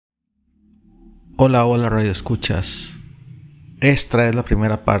Hola, hola Radio Escuchas. Esta es la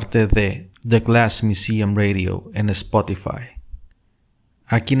primera parte de The Glass Museum Radio en Spotify.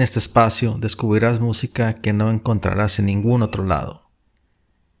 Aquí en este espacio descubrirás música que no encontrarás en ningún otro lado.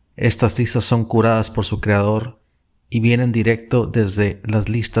 Estas listas son curadas por su creador y vienen directo desde las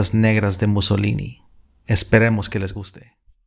listas negras de Mussolini. Esperemos que les guste.